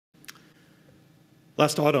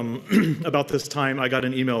Last autumn, about this time, I got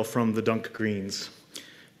an email from the Dunk Greens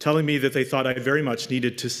telling me that they thought I very much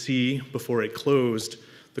needed to see, before it closed,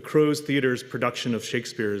 the Crow's Theater's production of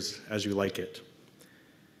Shakespeare's As You Like It.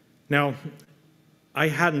 Now, I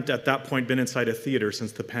hadn't at that point been inside a theater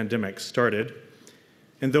since the pandemic started,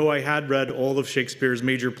 and though I had read all of Shakespeare's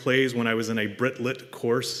major plays when I was in a Brit Lit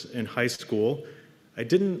course in high school, I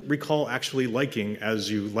didn't recall actually liking As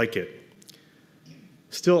You Like It.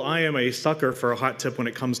 Still, I am a sucker for a hot tip when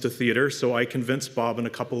it comes to theater, so I convinced Bob and a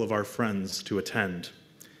couple of our friends to attend.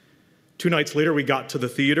 2 nights later, we got to the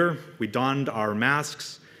theater, we donned our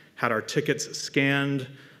masks, had our tickets scanned,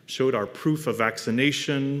 showed our proof of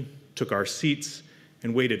vaccination, took our seats,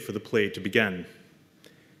 and waited for the play to begin.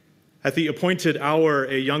 At the appointed hour,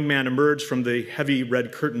 a young man emerged from the heavy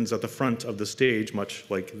red curtains at the front of the stage, much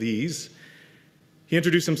like these. He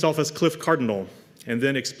introduced himself as Cliff Cardinal, and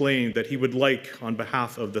then explained that he would like, on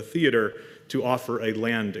behalf of the theater, to offer a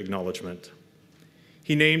land acknowledgement.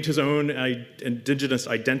 He named his own Indigenous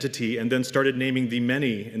identity and then started naming the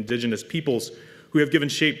many Indigenous peoples who have given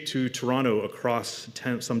shape to Toronto across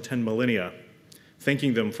some 10 millennia,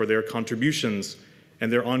 thanking them for their contributions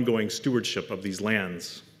and their ongoing stewardship of these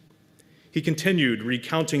lands. He continued,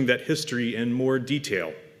 recounting that history in more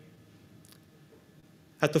detail.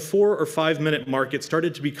 At the 4 or 5 minute mark, it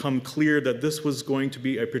started to become clear that this was going to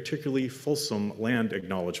be a particularly fulsome land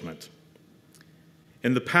acknowledgement.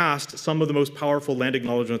 In the past, some of the most powerful land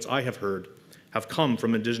acknowledgements I have heard have come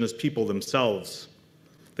from Indigenous people themselves.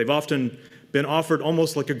 They've often been offered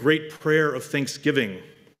almost like a great prayer of thanksgiving,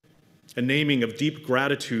 a naming of deep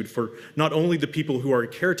gratitude for not only the people who are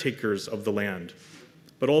caretakers of the land,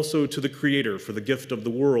 but also to the Creator for the gift of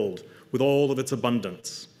the world with all of its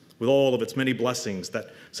abundance, with all of its many blessings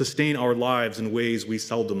that sustain our lives in ways we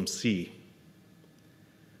seldom see.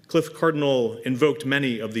 Cliff Cardinal invoked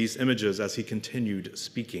many of these images as he continued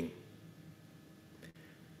speaking.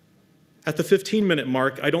 At the 15-minute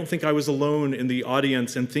mark, I don't think I was alone in the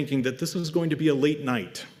audience in thinking that this was going to be a late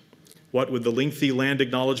night, what with the lengthy land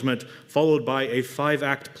acknowledgement followed by a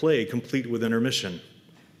 5-act play complete with intermission.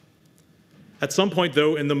 At some point,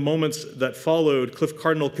 though, in the moments that followed, Cliff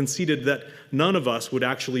Cardinal conceded that none of us would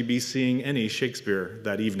actually be seeing any Shakespeare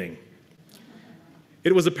that evening.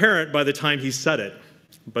 It was apparent by the time he said it,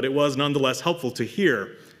 but it was nonetheless helpful to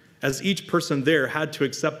hear, as each person there had to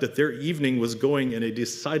accept that their evening was going in a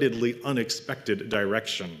decidedly unexpected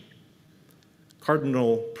direction.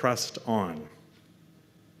 Cardinal pressed on,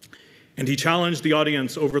 and he challenged the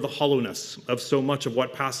audience over the hollowness of so much of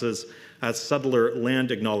what passes as settler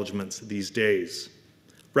land acknowledgements these days.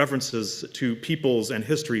 References to peoples and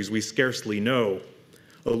histories we scarcely know,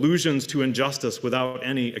 allusions to injustice without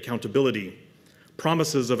any accountability,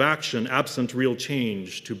 promises of action absent real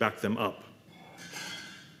change to back them up.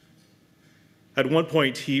 At one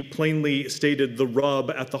point, he plainly stated the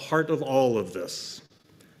rub at the heart of all of this,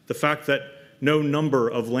 the fact that no number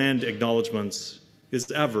of land acknowledgements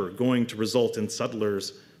is ever going to result in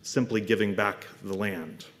settlers simply giving back the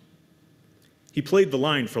land. He played the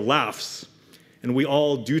line for laughs, and we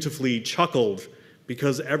all dutifully chuckled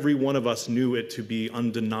because every one of us knew it to be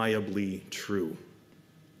undeniably true.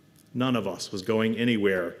 None of us was going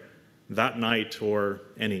anywhere that night or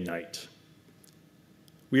any night.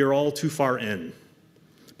 We are all too far in.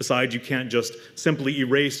 Besides, you can't just simply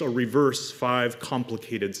erase or reverse 5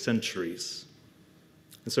 complicated centuries.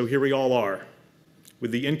 And so here we all are,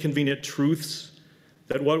 with the inconvenient truths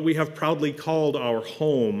that what we have proudly called our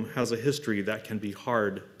home has a history that can be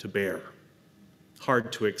hard to bear,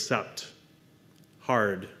 hard to accept,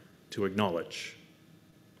 hard to acknowledge.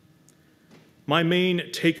 My main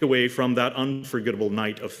takeaway from that unforgettable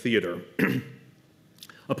night of theater,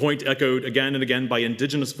 a point echoed again and again by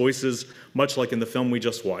Indigenous voices, much like in the film we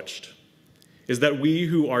just watched, is that we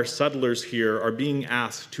who are settlers here are being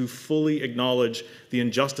asked to fully acknowledge the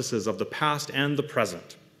injustices of the past and the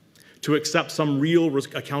present, to accept some real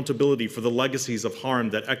accountability for the legacies of harm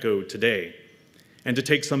that echo today, and to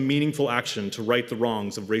take some meaningful action to right the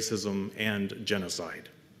wrongs of racism and genocide.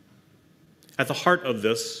 At the heart of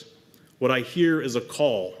this, what I hear is a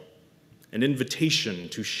call, an invitation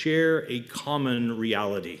to share a common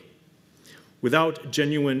reality. Without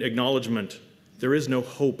genuine acknowledgement, there is no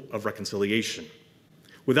hope of reconciliation.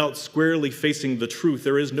 Without squarely facing the truth,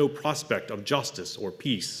 there is no prospect of justice or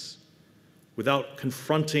peace. Without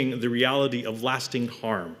confronting the reality of lasting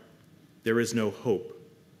harm, there is no hope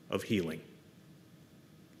of healing.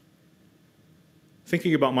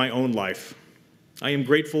 Thinking about my own life, I am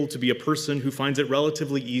grateful to be a person who finds it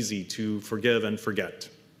relatively easy to forgive and forget.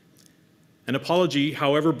 An apology,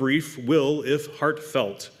 however brief, will, if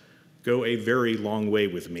heartfelt, go a very long way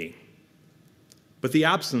with me. but the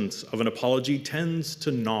absence of an apology tends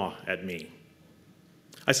to gnaw at me.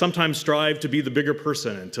 I sometimes strive to be the bigger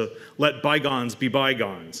person and to let bygones be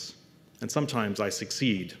bygones, and sometimes I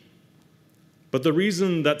succeed. But the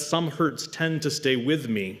reason that some hurts tend to stay with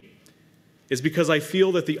me is because I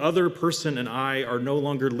feel that the other person and I are no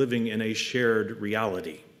longer living in a shared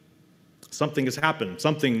reality. Something has happened,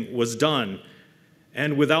 something was done,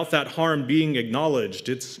 and without that harm being acknowledged,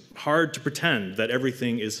 it's hard to pretend that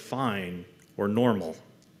everything is fine or normal,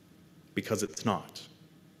 because it's not.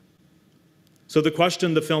 So the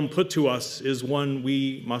question the film put to us is one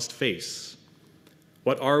we must face.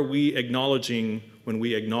 What are we acknowledging when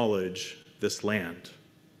we acknowledge this land?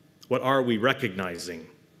 What are we recognizing?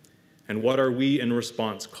 And what are we in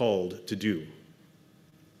response called to do?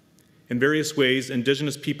 In various ways,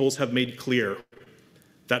 Indigenous peoples have made clear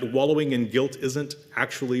that wallowing in guilt isn't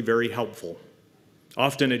actually very helpful.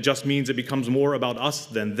 Often it just means it becomes more about us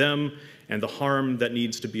than them and the harm that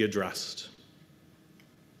needs to be addressed.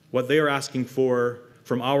 What they are asking for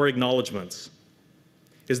from our acknowledgments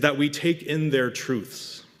is that we take in their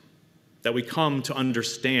truths, that we come to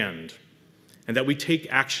understand, and that we take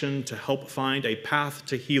action to help find a path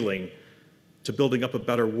to healing, to building up a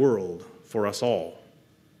better world for us all.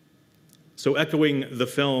 So echoing the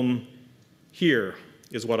film, here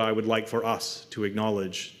is what I would like for us to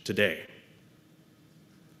acknowledge today.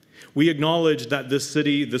 We acknowledge that this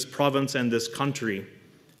city, this province, and this country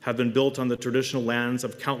have been built on the traditional lands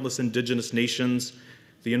of countless Indigenous nations,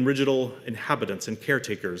 the original inhabitants and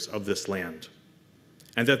caretakers of this land,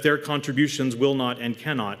 and that their contributions will not and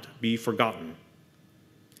cannot be forgotten.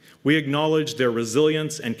 We acknowledge their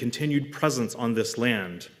resilience and continued presence on this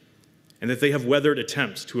land, and that they have weathered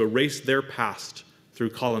attempts to erase their past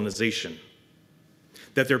through colonization,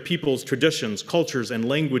 that their people's traditions, cultures, and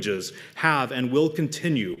languages have and will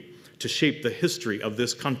continue to shape the history of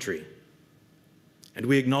this country. And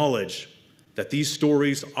we acknowledge that these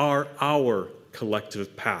stories are our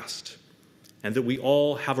collective past, and that we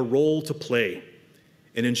all have a role to play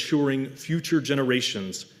in ensuring future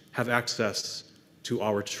generations have access to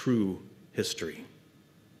our true history.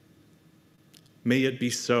 May it be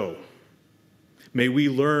so. May we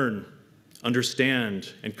learn,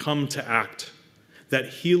 understand, and come to act, that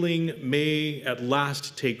healing may at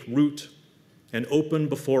last take root and open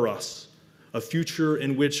before us a future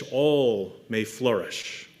in which all may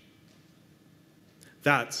flourish.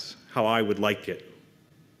 That's how I would like it.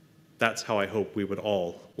 That's how I hope we would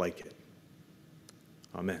all like it.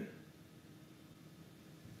 Amen.